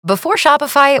Before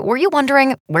Shopify, were you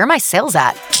wondering, where are my sales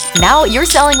at? Now you're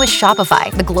selling with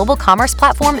Shopify, the global commerce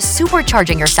platform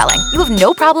supercharging your selling. You have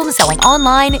no problem selling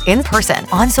online, in person,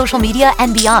 on social media,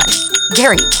 and beyond.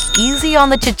 Gary, easy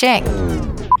on the cha-ching.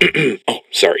 Oh,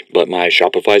 sorry, but my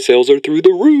Shopify sales are through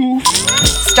the roof.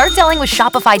 Start selling with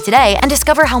Shopify today and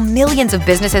discover how millions of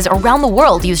businesses around the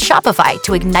world use Shopify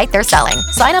to ignite their selling.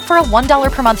 Sign up for a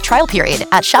 $1 per month trial period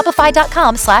at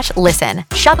shopify.com/listen.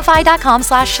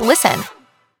 Shopify.com/listen.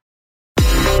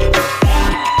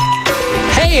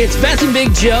 Hey, it's Beth and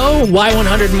Big Joe,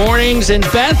 Y100 Mornings. And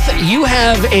Beth, you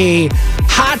have a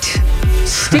hot,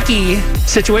 sticky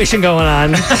situation going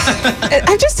on.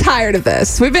 I'm just tired of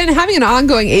this. We've been having an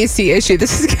ongoing AC issue.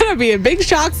 This is going to be a big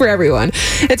shock for everyone.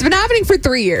 It's been happening for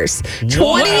 3 years.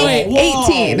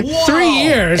 2018. Whoa. 3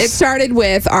 years? It started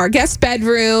with our guest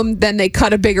bedroom. Then they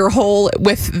cut a bigger hole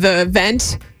with the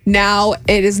vent. Now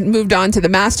it has moved on to the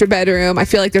master bedroom. I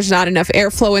feel like there's not enough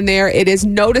airflow in there. It is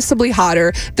noticeably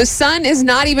hotter. The sun is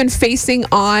not even facing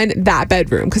on that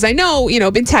bedroom. Because I know,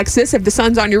 in Texas, if the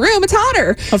sun's on your room, it's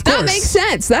hotter. Of course. That makes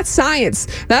sense. That's science.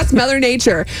 That's Mother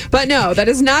Nature. But no, that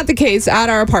is not the case at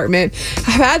our apartment.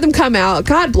 I've had them come out.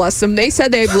 God bless them. They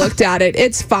said they've looked at it.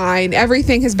 It's fine.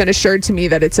 Everything has been assured to me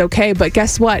that it's okay. But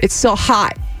guess what? It's still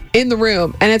hot in the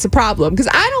room, and it's a problem because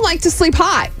I don't like to sleep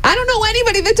hot. I don't know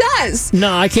anybody that does.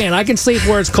 No, I can't. I can sleep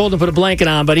where it's cold and put a blanket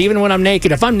on, but even when I'm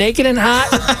naked, if I'm naked and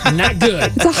hot, not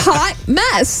good. It's a hot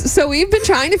mess. So we've been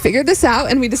trying to figure this out,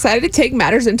 and we decided to take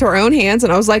matters into our own hands.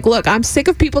 And I was like, look, I'm sick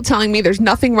of people telling me there's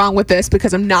nothing wrong with this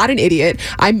because I'm not an idiot.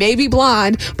 I may be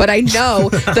blonde, but I know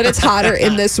that it's hotter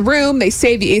in this room. They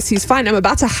say the AC is fine. I'm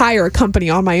about to hire a company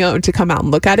on my own to come out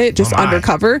and look at it, just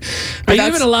undercover. Are you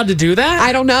even allowed to do that?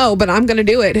 I don't know, but I'm going to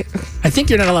do it. I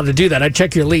think you're not allowed to do that. I'd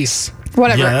check your lease.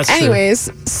 Whatever. Yeah, that's Anyways,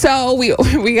 so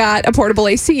we got a portable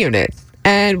AC unit.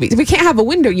 And we can't have a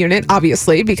window unit,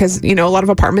 obviously, because, a lot of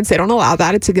apartments, they don't allow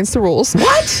that. It's against the rules.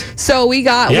 What? So we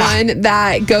got one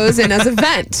that goes in as a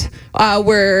vent,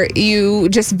 where you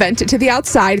just vent it to the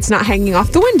outside. It's not hanging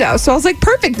off the window. So I was like,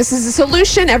 perfect. This is a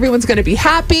solution. Everyone's going to be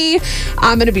happy.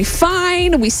 I'm going to be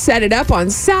fine. We set it up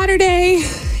on Saturday.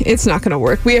 It's not going to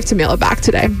work. We have to mail it back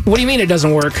today. What do you mean it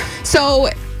doesn't work? So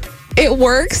it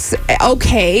works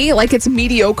okay, like it's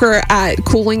mediocre at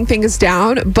cooling things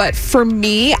down, but for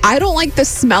me, I don't like the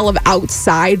smell of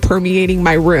outside permeating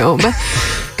my room.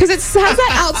 Because it has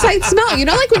that outside smell.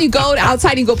 Like when you go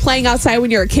outside, you go playing outside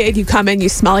when you're a kid, you come in, you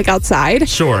smell like outside.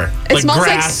 Sure. It smells like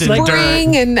grass and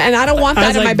spring, and I don't want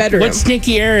that in my bedroom. What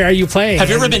stinky area are you playing? Have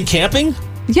you ever been camping?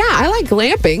 Yeah, I like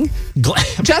glamping.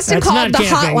 Justin That's called not the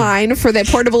camping. hotline for the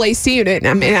portable AC unit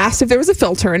and asked if there was a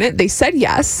filter in it. They said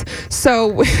yes.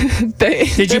 So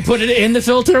did you put it in the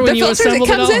filter when you assembled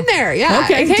it all? It comes in there. Yeah.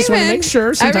 Okay, it came just want to in. make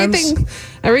sure. Sometimes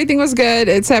Everything was good,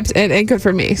 except it ain't good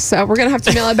for me. So we're gonna have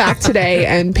to mail it back today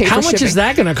and pay for shipping. How much is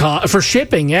that going to cost for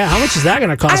shipping? Yeah, how much is that going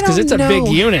to cost? Because it's a big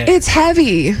unit. It's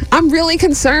heavy. I'm really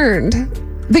concerned.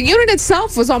 The unit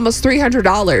itself was almost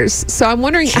 $300, so I'm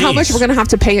wondering how much we're going to have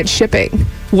to pay in shipping.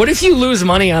 What if you lose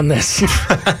money on this?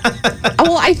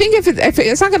 Well, I think if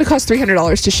it's not going to cost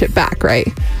 $300 to ship back, right?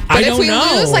 But I if we don't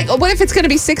know. lose, what if it's going to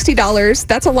be $60?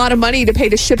 That's a lot of money to pay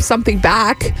to ship something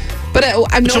back. But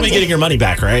I'm You'll be getting your money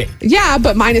back, right? Yeah,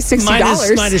 but minus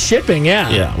 $60. Minus shipping, yeah.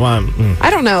 Yeah. Well, I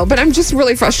don't know, but I'm just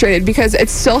really frustrated because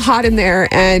it's still hot in there,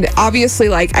 and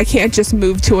obviously, I can't just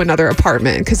move to another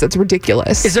apartment because that's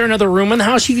ridiculous. Is there another room in the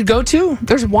house you could go to?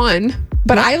 There's one,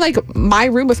 but I like my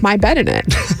room with my bed in it.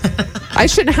 I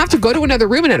shouldn't have to go to another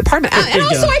room in an apartment. And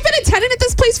also, I've been a tenant at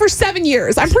this place for 7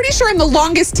 years. I'm pretty sure I'm the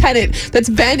longest tenant that's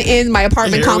been in my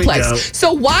apartment complex.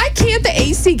 So why can't the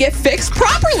AC get fixed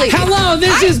properly? Hello,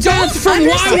 this is Beth from Y100.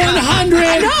 I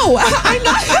know. I'm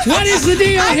not. What is the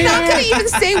deal I'm here? not going to even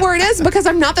say where it is because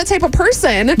I'm not that type of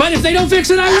person. But if they don't fix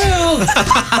it, I will.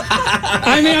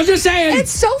 I mean, I'm just saying.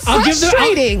 It's so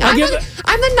frustrating. I'm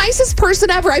the nicest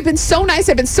person ever. I've been so nice.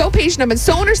 I've been so patient. I've been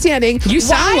so understanding. You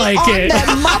sound Why like on it.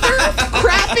 the mother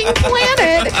crapping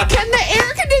planet can the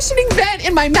air conditioning vent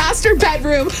in my master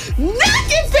bedroom not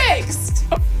get fixed?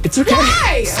 It's okay.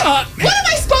 Why? What am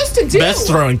I supposed to do? Beth's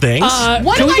throwing things.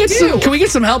 What do I do? Can we get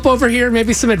some help over here?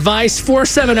 Maybe some advice?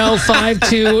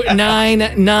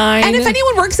 470-5299. And if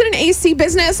anyone works in an AC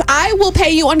business, I will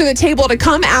pay you under the table to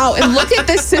come out and look at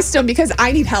this system because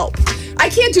I need help. I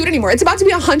can't do it anymore. It's about to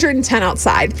be 110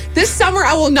 outside. This summer,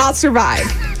 I will not survive.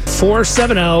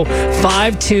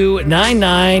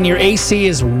 470-5299. Your AC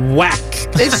is whack.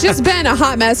 It's just been a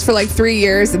hot mess for 3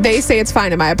 years. They say it's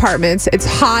fine in my apartments. It's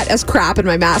hot as crap in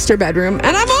my master bedroom,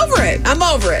 and I'm over it. I'm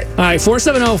over it. All right,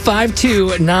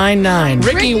 470-5299.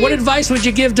 Ricky, what advice would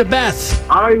you give to Beth?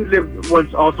 I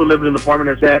once also lived in an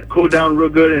apartment that cooled down real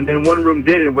good, and then one room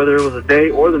didn't, whether it was a day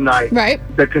or the night. Right.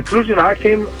 The conclusion I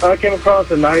came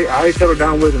across and I settled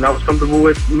down with and I was comfortable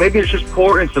with, maybe it's just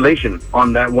poor insulation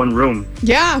on that one room.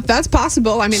 Yeah, that's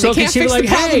possible. I mean, So they can can't she be fix like, the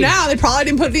problem hey, now. They probably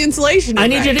didn't put the insulation in. I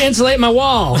need you to insulate my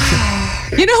wall.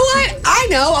 You know what? I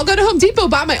know. I'll go to Home Depot,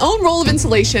 buy my own roll of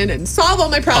insulation, and solve all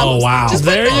my problems. Oh, wow. Just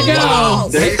put There you go.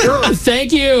 walls. There you go.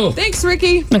 Thank you. Thanks,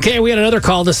 Ricky. Okay, we had another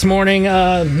call this morning.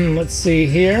 Let's see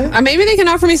here. Maybe they can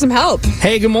offer me some help.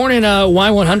 Hey, good morning,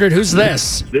 Y100. Who's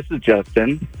this? This is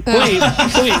Justin. Wait,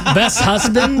 Beth's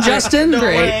husband, Justin?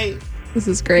 Great. This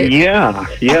is great. Yeah.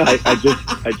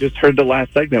 I just heard the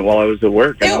last segment while I was at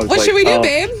work. And Ew, I was what like, should we do,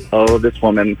 babe? Oh, this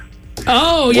woman.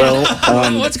 Oh, yeah.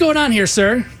 Well, What's going on here,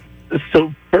 sir?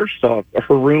 So first off,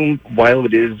 her room, while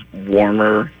it is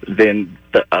warmer than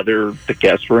the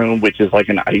guest room, which is like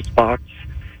an ice box,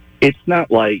 it's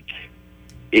not like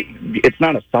it's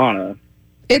not a sauna.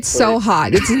 It's so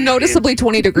hot. It's noticeably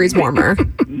 20 degrees warmer.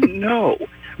 No,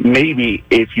 maybe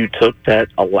if you took that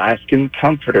Alaskan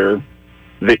comforter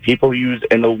that people use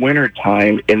in the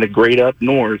wintertime in the great up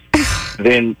north,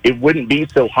 then it wouldn't be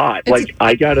so hot. Like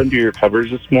I got under your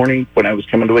covers this morning when I was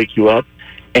coming to wake you up,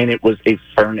 and it was a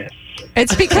furnace.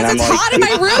 It's because And it's I'm like, hot in my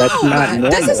that's not room.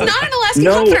 normal. This is not an Alaskan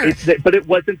No, comforter. but it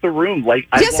wasn't the room. Like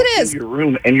I Yes, it walked is. into your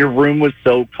room, and your room was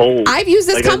so cold. I've used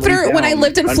this Like, I comforter laid when I down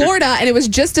lived in under- Florida, and it was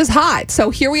just as hot. So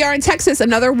here we are in Texas,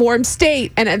 another warm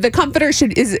state, and the comforter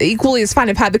is equally as fine.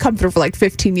 I've had the comforter for like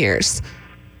 15 years.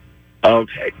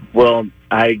 Okay, well,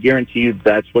 I guarantee you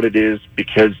that's what it is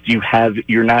because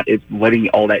you're not letting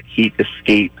all that heat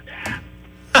escape.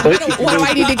 What do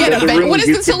I need to get? What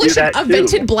is the solution? A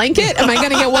vented blanket? Am I going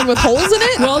to get one with holes in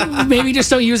it? Well, maybe just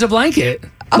don't use a blanket.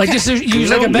 Like Okay. just use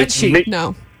like a bed sheet.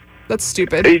 No, that's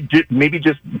stupid. Maybe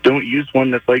just don't use one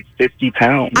that's like 50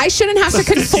 pounds. I shouldn't have to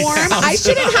conform. I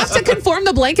shouldn't have to conform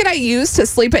the blanket I use to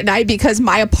sleep at night because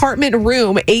my apartment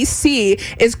room AC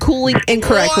is cooling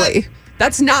incorrectly.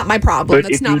 That's not my problem. But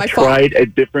That's if not you my fault. tried a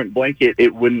different blanket,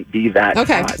 it wouldn't be that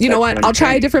Okay, hot. you know That's what? I'll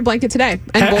try a different blanket today.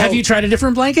 And Have you tried a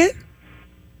different blanket?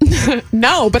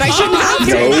 No, but I shouldn't have to.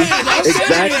 No, I shouldn't.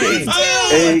 exactly.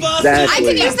 I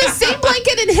can use the same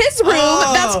blanket in his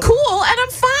room. That's cool, and I'm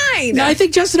fine. No, I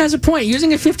think Justin has a point.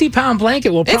 Using a 50-pound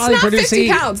blanket will It's probably not produce 50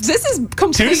 heat. pounds. This is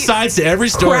complete Two sides to every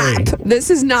story. crap.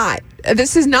 This is not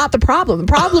the problem. The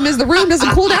problem is the room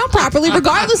doesn't cool down properly,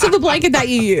 regardless of the blanket that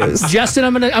you use. Justin,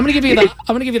 I'm gonna give you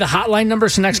the hotline number.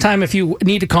 So next time, if you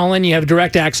need to call in, you have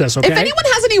direct access. Okay. If anyone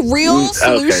has any real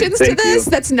solutions to thank this,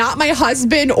 you. that's not my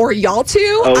husband or y'all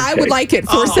two, I would like it.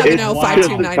 It's just common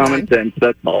 470-5299. sense,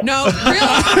 that's all. No, real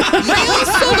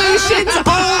solutions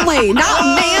only,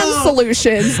 not man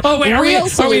solutions. Oh wait, are we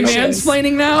solutions.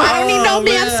 mansplaining now? I don't need no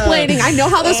mansplaining. I know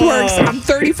how this works. I'm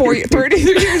 33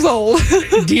 years old.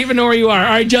 Do you even know where you are?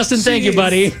 All right, Justin, thank you,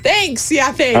 buddy. Thanks.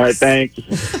 Yeah, thanks. All right, thanks.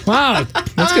 Wow,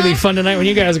 that's gonna be fun tonight when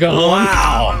you guys go home.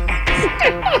 Wow.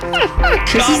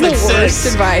 This is the Common worst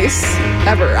sense. advice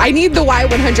ever. I need the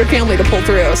Y100 family to pull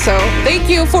through. So thank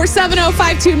you.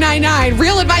 470-5299.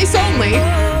 Real advice only.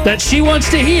 That she wants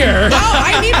to hear. No,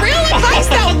 I need real advice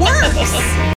that works.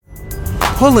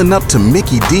 Pulling up to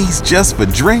Mickey D's just for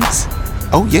drinks?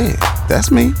 Oh yeah,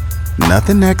 that's me.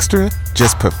 Nothing extra,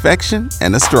 just perfection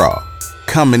and a straw.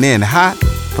 Coming in hot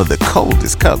for the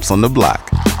coldest cups on the block.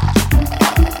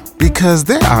 Because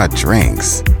there are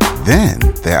drinks. Then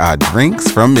there are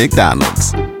drinks from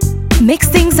McDonald's. Mix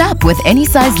things up with any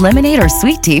size lemonade or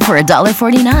sweet tea for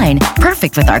 $1.49.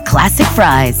 Perfect with our classic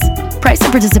fries. Price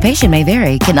and participation may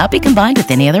vary. Cannot be combined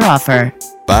with any other offer.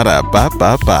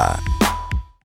 Ba-da-ba-ba-ba.